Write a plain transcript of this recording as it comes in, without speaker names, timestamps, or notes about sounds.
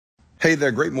Hey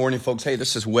there, great morning, folks. Hey,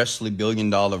 this is Wesley, $1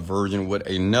 Billion Virgin, with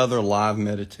another live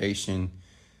meditation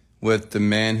with the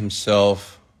man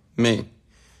himself, me.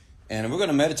 And we're going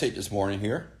to meditate this morning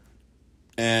here.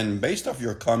 And based off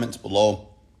your comments below,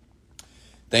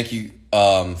 thank you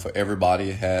for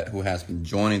everybody who has been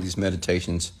joining these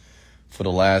meditations for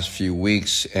the last few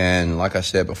weeks. And like I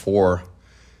said before,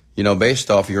 based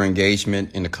off your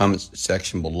engagement in the comments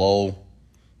section below,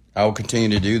 I will continue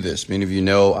to do this. Many of you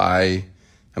know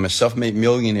I'm a self-made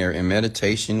millionaire, and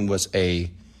meditation was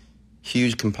a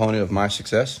huge component of my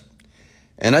success.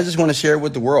 And I just want to share it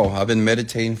with the world. I've been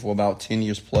meditating for about 10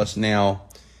 years plus now.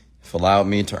 It's allowed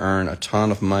me to earn a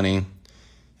ton of money.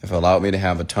 It's allowed me to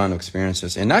have a ton of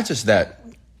experiences. And not just that,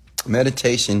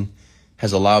 meditation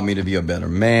has allowed me to be a better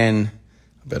man,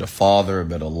 a better father, a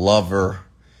better lover,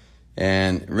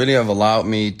 and really have allowed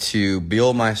me to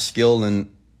build my skill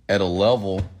at a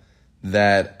level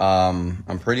that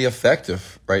I'm pretty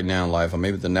effective right now in life. I'm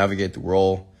able to navigate the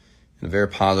world in a very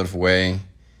positive way,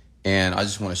 and I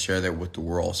just want to share that with the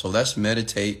world. So let's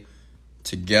meditate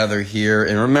together here.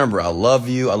 And remember, I love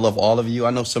you. I love all of you. I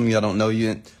know some of you I don't know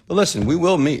you, but listen, we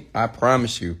will meet. I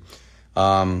promise you.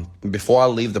 Before I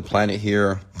leave the planet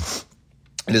here,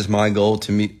 it is my goal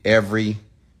to meet every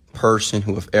person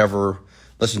who have ever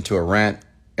listened to a rant,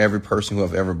 every person who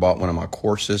have ever bought one of my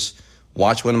courses,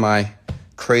 watch one of my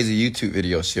crazy YouTube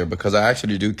videos here, because I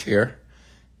actually do care,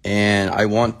 and I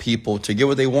want people to get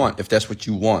what they want if that's what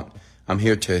you want. I'm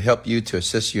here to help you, to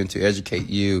assist you, and to educate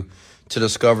you to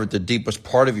discover the deepest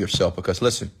part of yourself, because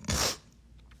listen,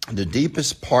 the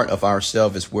deepest part of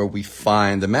ourselves is where we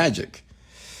find the magic,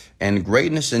 and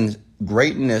greatness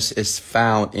is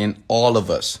found in all of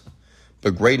us,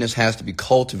 but greatness has to be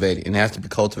cultivated, and has to be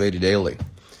cultivated daily.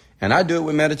 And I do it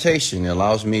with meditation. It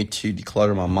allows me to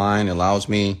declutter my mind. It allows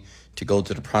me to go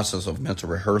through the process of mental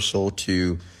rehearsal,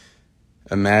 to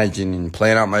imagine and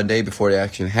plan out my day before it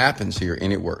actually happens here,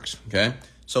 and it works, okay?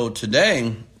 So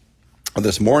today, or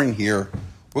this morning here,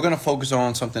 we're going to focus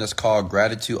on something that's called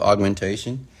gratitude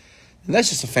augmentation. And that's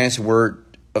just a fancy word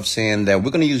of saying that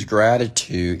we're going to use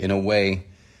gratitude in a way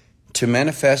to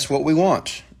manifest what we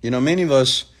want. Many of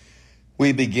us,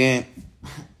 when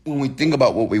we think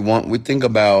about what we want, we think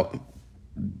about,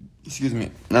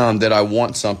 that I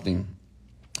want something.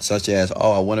 Such as,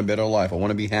 I want a better life. I want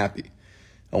to be happy.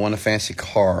 I want a fancy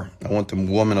car. I want the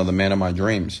woman or the man of my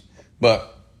dreams.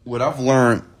 But what I've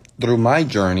learned through my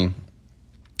journey,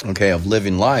 of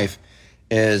living life,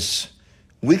 is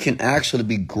we can actually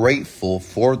be grateful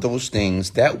for those things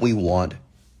that we want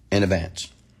in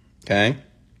advance. Okay?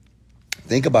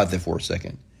 Think about that for a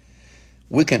second.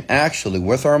 We can actually,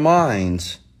 with our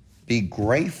minds, be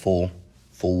grateful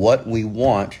for what we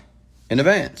want in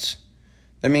advance.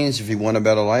 That means if you want a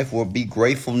better life, well, be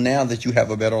grateful now that you have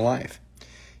a better life.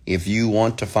 If you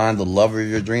want to find the love of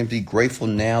your dreams, be grateful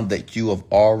now that you have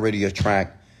already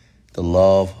attracted the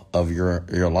love of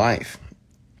your life.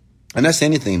 And that's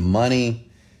anything,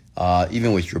 money,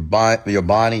 even with your body, your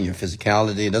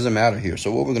physicality, it doesn't matter here.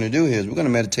 So what we're going to do here is we're going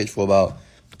to meditate for about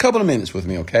a couple of minutes with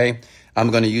me, okay?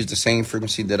 I'm going to use the same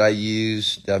frequency that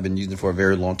I've been using for a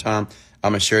very long time.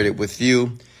 I'm going to share it with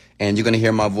you. And you're going to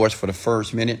hear my voice for the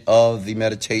first minute of the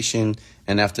meditation.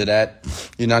 And after that,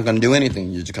 you're not going to do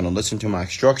anything. You're just going to listen to my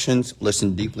instructions,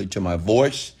 listen deeply to my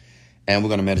voice, and we're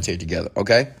going to meditate together,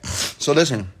 okay? So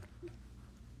listen,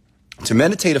 to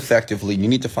meditate effectively, you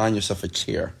need to find yourself a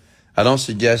chair. I don't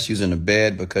suggest using a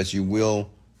bed because you will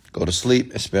go to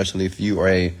sleep, especially if you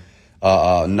are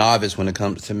a novice when it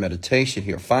comes to meditation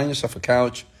here. Find yourself a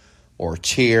couch or a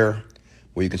chair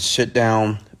where you can sit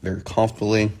down very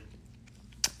comfortably.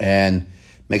 And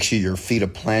make sure your feet are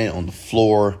planted on the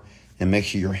floor, and make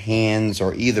sure your hands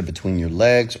are either between your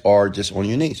legs or just on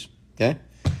your knees, okay?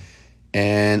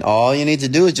 And all you need to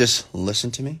do is just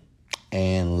listen to me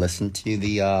and listen to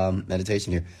the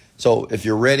meditation here. So if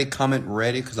you're ready, comment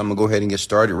ready, because I'm going to go ahead and get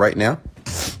started right now,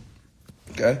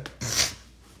 okay?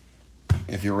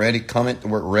 If you're ready, comment the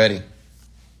word ready.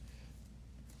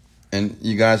 And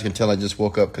you guys can tell I just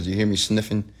woke up because you hear me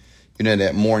sniffing,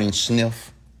 that morning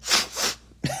sniff.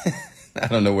 I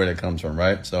don't know where that comes from,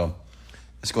 right? So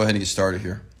let's go ahead and get started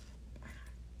here.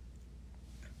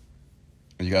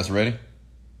 Are you guys ready?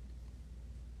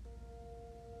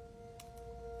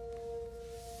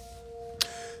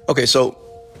 Okay, so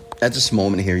at this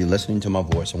moment here, you're listening to my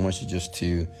voice. I want you just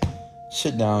to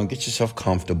sit down, get yourself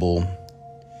comfortable,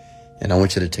 and I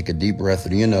want you to take a deep breath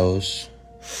through your nose.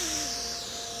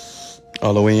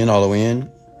 All the way in,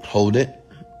 hold it,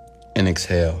 and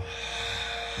exhale.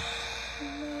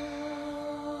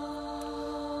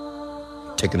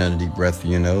 Take another deep breath through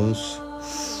your nose.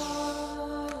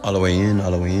 All the way in,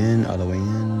 all the way in, all the way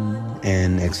in.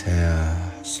 And exhale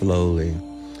slowly,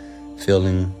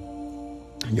 feeling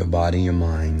your body and your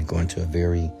mind go into a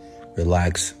very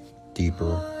relaxed,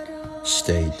 deeper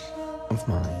state of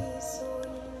mind.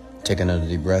 Take another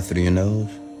deep breath through your nose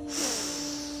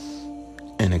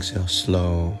and exhale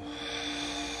slow.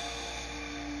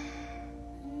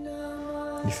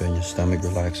 You feel your stomach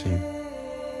relaxing,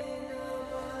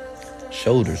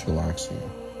 shoulders relaxing,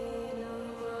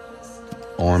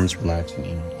 arms relaxing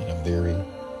in a very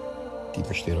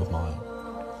deeper state of mind.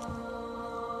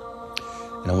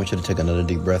 And I want you to take another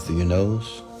deep breath through your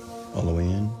nose, all the way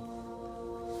in,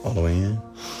 all the way in,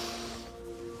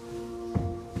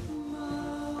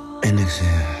 and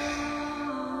exhale.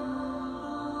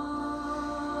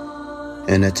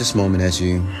 And at this moment, as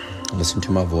you listen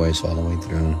to my voice all the way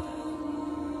through,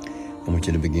 I want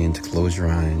you to begin to close your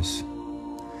eyes.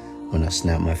 When I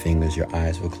snap my fingers, your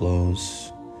eyes will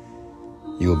close.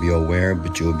 You will be aware,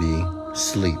 but you will be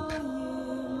asleep.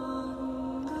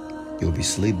 You will be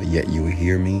asleep, but yet you will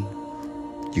hear me.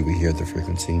 You will hear the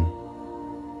frequency.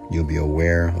 You'll be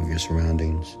aware of your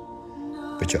surroundings,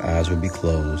 but your eyes will be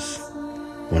closed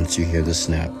once you hear the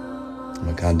snap. I'm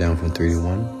going to count down from 3 to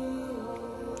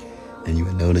 1, and you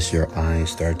will notice your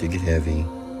eyes start to get heavy.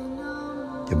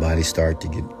 Your body start to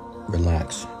get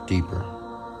relaxed, deeper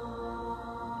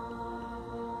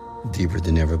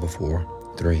than ever before.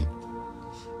 3,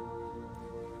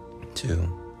 2,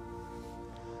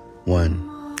 1.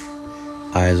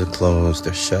 Eyes are closed,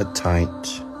 they're shut tight.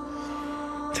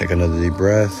 Take another deep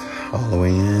breath, all the way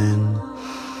in.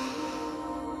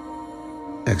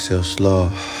 Exhale slow.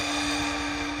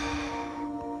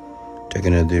 Take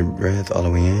another deep breath, all the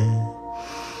way in.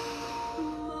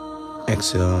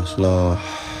 Exhale slow.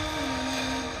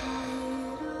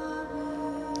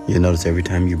 You notice every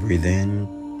time you breathe in,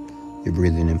 you're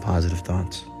breathing in positive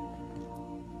thoughts.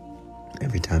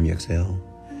 Every time you exhale,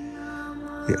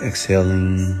 you're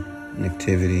exhaling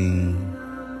negativity,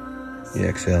 you're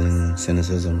exhaling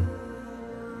cynicism,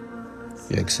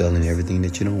 you're exhaling everything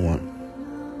that you don't want.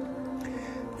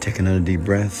 Take another deep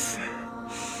breath.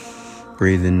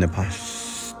 Breathe in the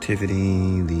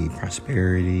positivity, the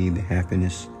prosperity, the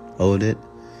happiness. Hold it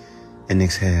and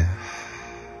exhale.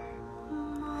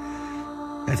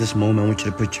 At this moment, I want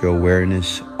you to put your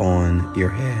awareness on your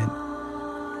head.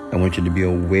 I want you to be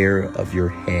aware of your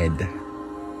head.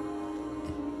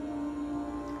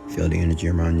 Feel the energy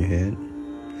around your head.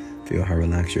 Feel how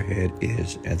relaxed your head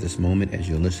is at this moment as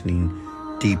you're listening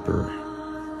deeper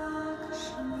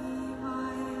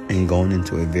and going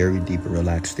into a very deeper,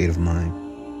 relaxed state of mind.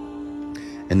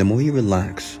 And the more you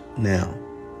relax now,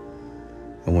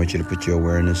 I want you to put your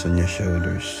awareness on your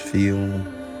shoulders. Feel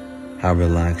how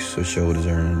relaxed your shoulders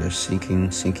are, and they're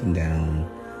sinking down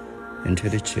into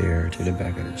the chair, to the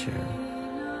back of the chair.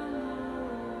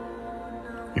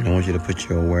 And I want you to put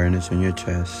your awareness on your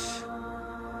chest.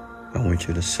 I want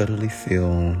you to subtly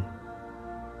feel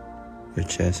your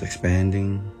chest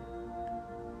expanding,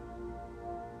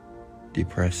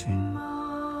 depressing,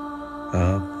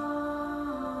 up,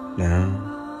 down,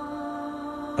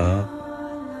 up,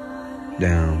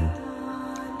 down.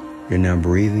 You're now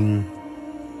breathing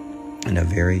in a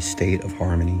very state of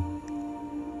harmony,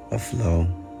 of flow,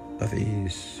 of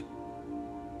ease.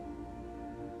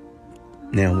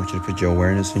 Now I want you to put your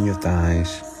awareness on your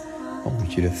thighs. I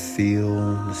want you to feel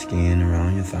the skin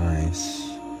around your thighs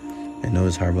and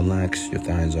notice how relaxed your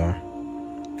thighs are.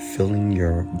 Feeling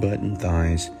your butt and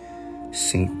thighs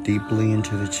sink deeply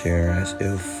into the chair as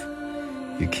if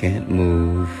you can't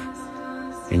move,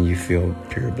 and you feel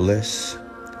pure bliss.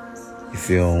 You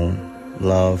feel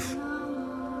love.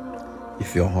 You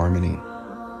feel harmony.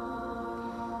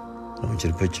 I want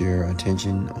you to put your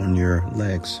attention on your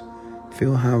legs.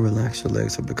 Feel how relaxed your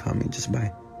legs are becoming just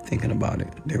by thinking about it.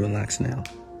 They're relaxed now.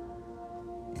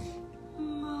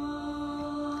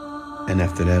 And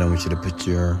after that, I want you to put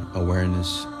your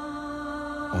awareness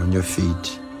on your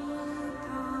feet.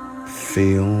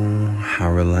 Feel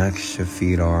how relaxed your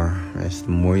feet are. As the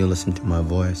more you listen to my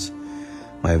voice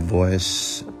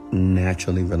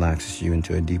naturally relaxes you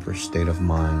into a deeper state of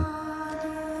mind,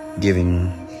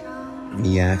 giving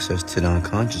me access to the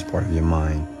unconscious part of your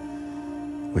mind,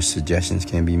 where suggestions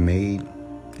can be made,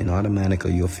 and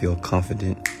automatically you'll feel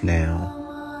confident now.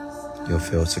 You'll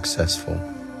feel successful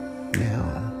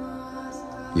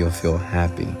now. You'll feel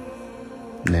happy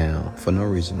now for no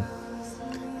reason.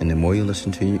 And the more you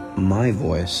listen to my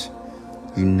voice,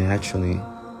 you naturally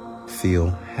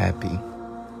feel happy,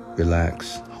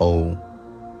 relaxed, whole,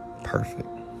 perfect.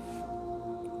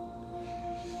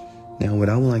 Now, what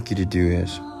I would like you to do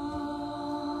is,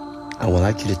 I would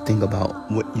like you to think about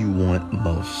what you want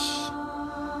most.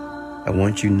 I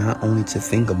want you not only to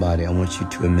think about it, I want you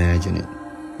to imagine it.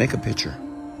 Make a picture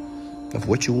of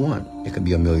what you want. It could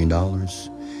be $1 million.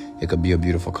 It could be a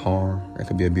beautiful car. It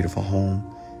could be a beautiful home.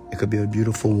 It could be a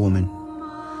beautiful woman.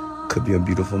 It could be a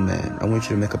beautiful man. I want you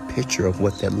to make a picture of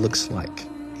what that looks like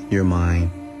in your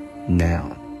mind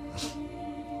now.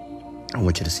 I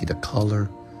want you to see the color.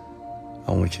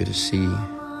 I want you to see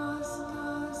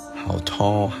how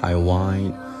tall, how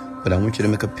wide. But I want you to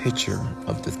make a picture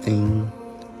of the thing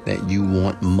that you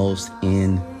want most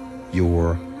in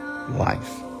your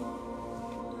life.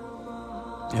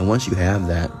 And once you have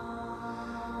that,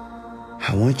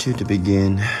 I want you to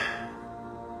begin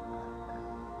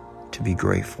to be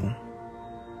grateful.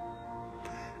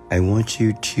 I want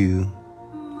you to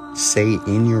say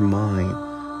in your mind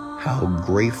how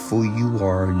grateful you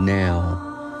are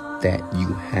now that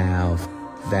you have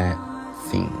that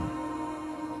thing.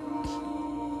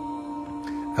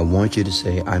 I want you to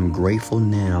say, I'm grateful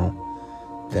now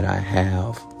that I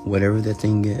have whatever that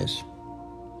thing is.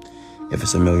 If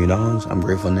it's $1 million, I'm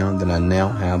grateful now that I now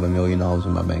have $1 million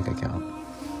in my bank account.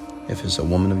 If it's a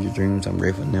woman of your dreams, I'm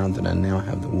grateful now that I now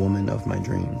have the woman of my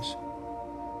dreams.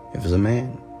 If it's a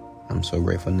man, I'm so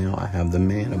grateful now I have the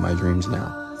man of my dreams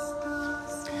now.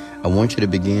 I want you to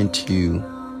begin to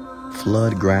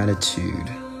flood gratitude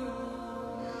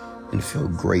and feel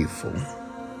grateful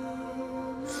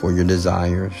for your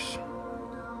desires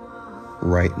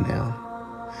right now.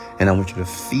 And I want you to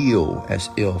feel as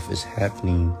if it's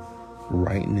happening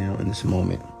right now in this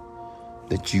moment,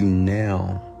 that you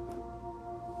now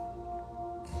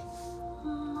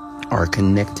are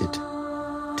connected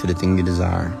to the thing you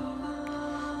desire.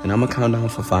 And I'm going to count down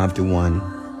from 5 to 1.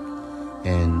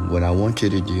 And what I want you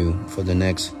to do for the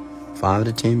next 5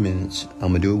 to 10 minutes, I'm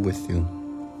going to do it with you,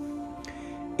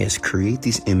 is create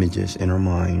these images in our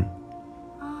mind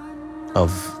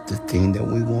of the thing that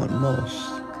we want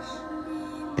most.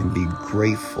 And be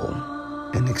grateful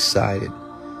and excited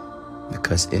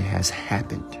because it has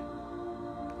happened.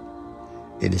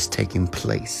 It is taking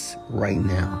place right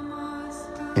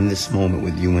now in this moment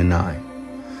with you and I.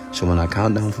 So when I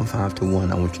count down from 5 to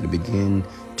 1, I want you to begin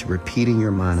to repeat in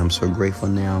your mind, I'm so grateful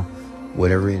now,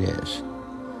 whatever it is.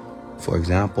 For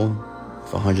example,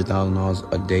 if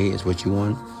 $100,000 a day is what you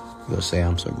want, you'll say,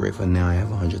 I'm so grateful now I have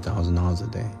 $100,000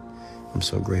 a day. I'm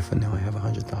so grateful now I have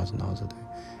 $100,000 a day.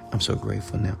 I'm so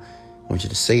grateful now. I want you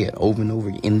to say it over and over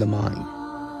in the mind.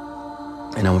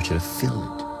 And I want you to feel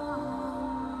it.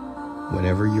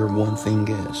 Whatever your one thing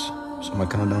is. So I'm going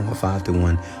to count down from 5 to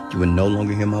 1. You will no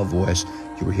longer hear my voice.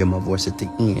 You will hear my voice at the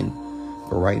end.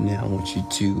 But right now, I want you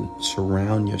to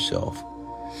surround yourself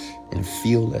and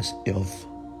feel as if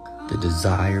the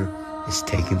desire is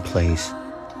taking place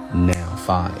now.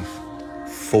 5,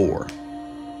 4,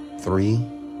 3,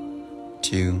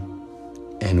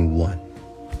 2, and 1.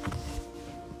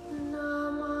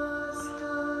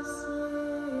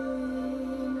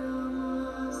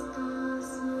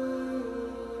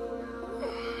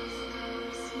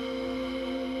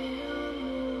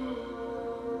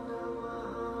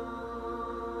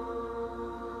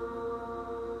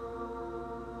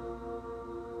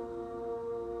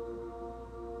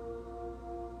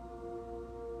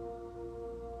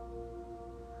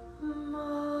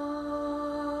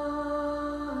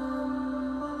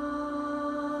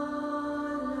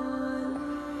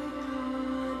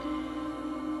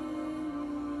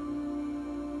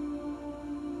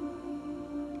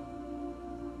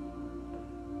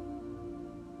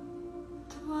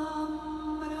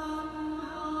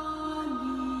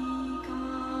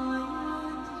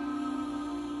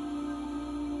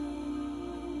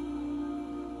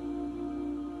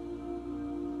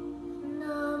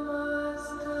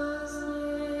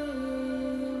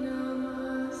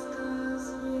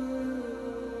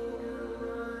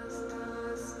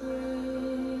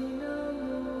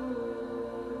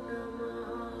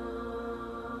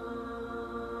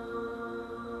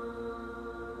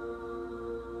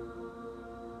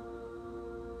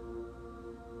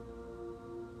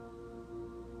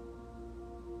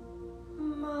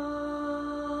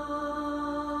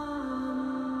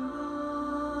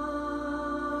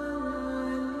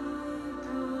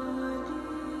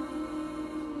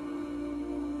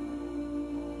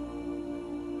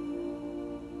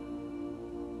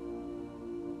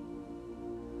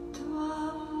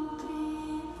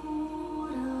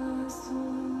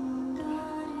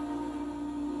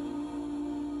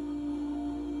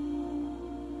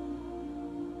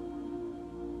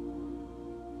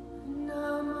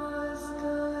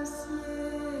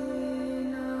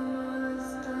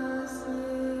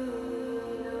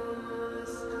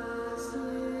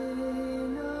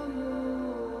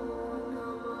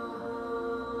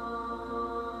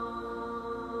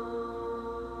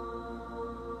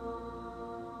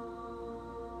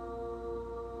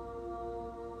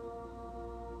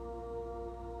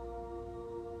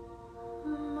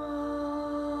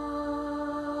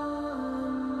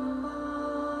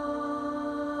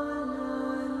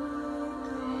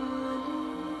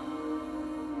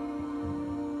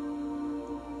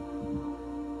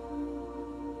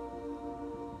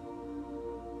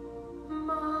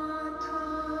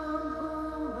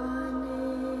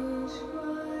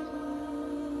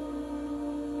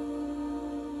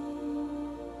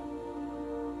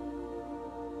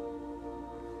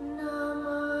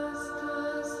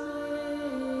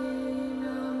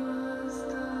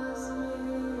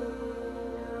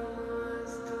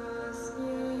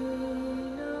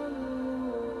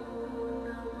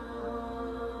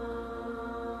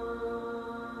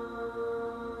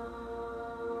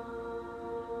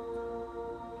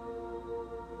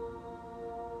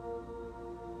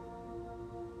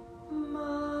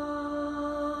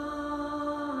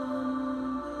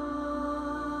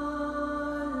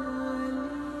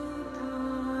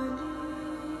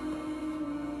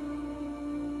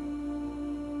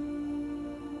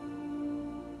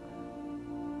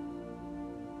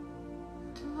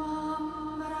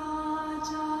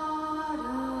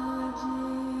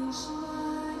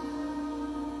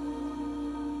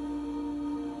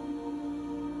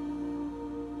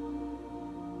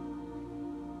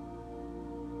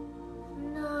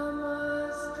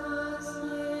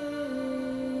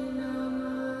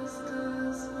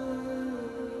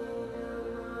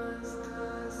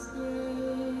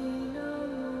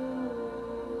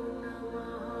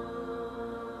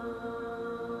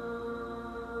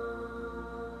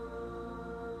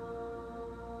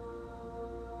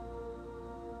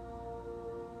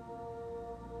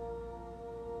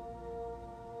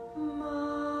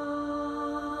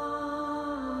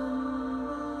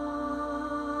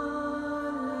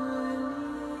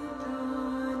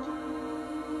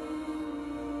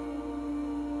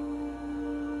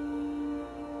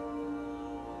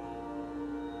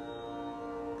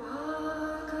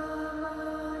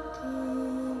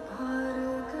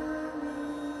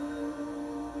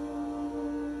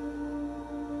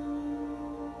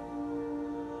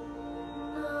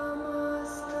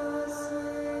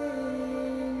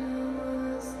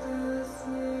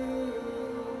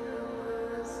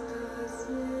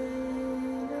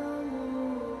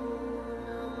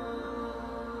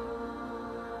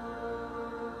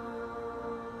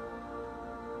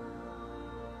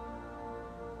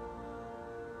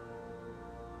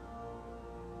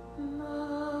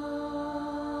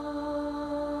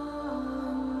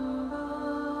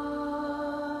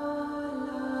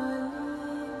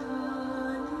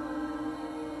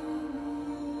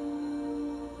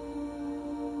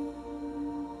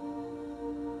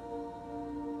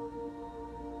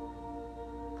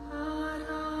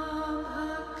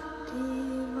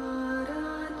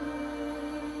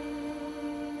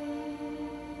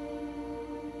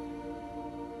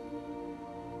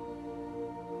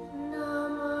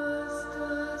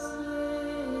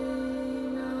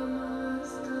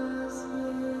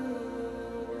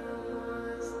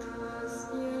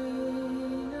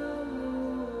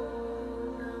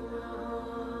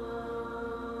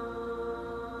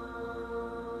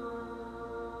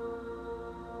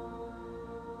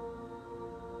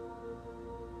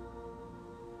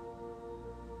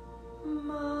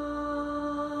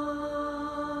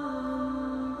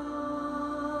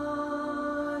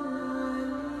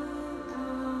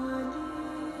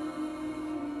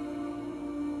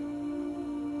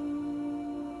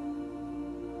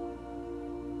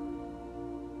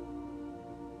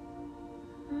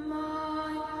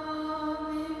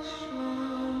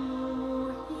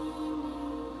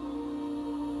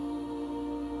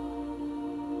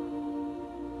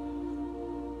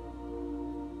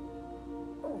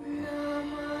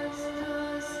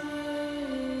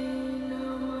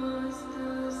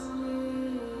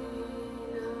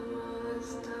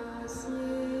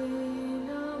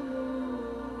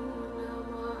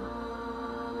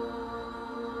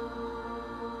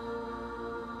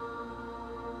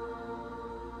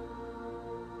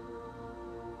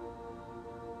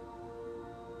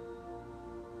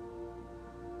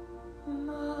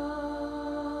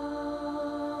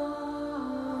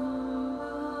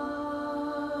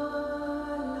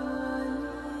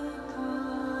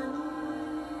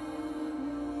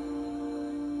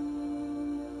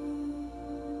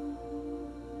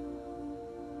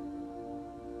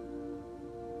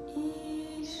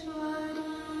 Ishwar